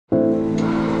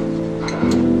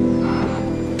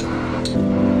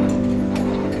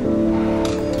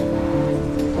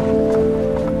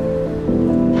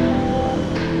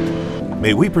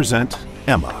May we present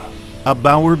EMMA, a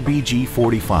BAUER BG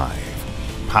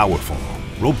 45. Powerful,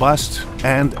 robust,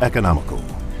 and economical.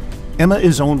 EMMA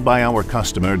is owned by our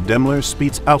customer Demler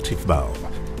Spezialtiefbau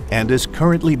and is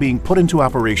currently being put into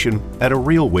operation at a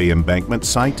railway embankment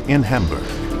site in Hamburg.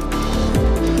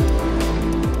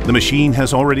 The machine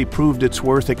has already proved its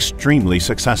worth extremely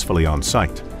successfully on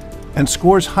site and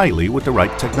scores highly with the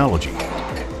right technology.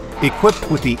 Equipped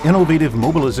with the innovative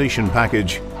Mobilization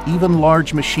package, even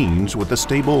large machines with a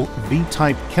stable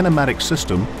V-type kinematic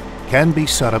system can be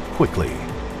set up quickly.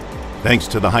 Thanks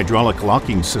to the hydraulic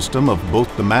locking system of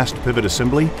both the mast pivot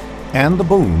assembly and the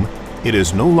boom, it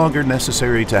is no longer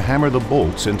necessary to hammer the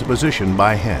bolts into position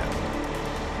by hand.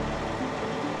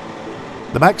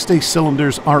 The backstay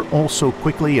cylinders are also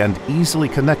quickly and easily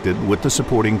connected with the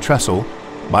supporting trestle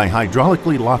by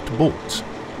hydraulically locked bolts,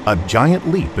 a giant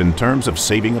leap in terms of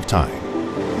saving of time.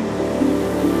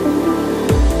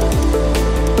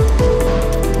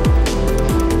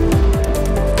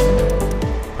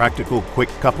 Practical quick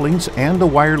couplings and a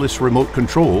wireless remote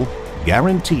control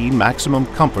guarantee maximum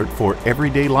comfort for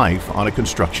everyday life on a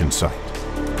construction site.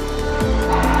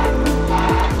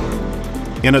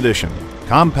 In addition,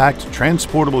 compact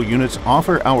transportable units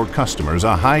offer our customers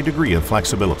a high degree of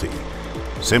flexibility.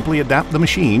 Simply adapt the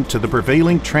machine to the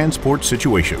prevailing transport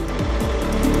situation.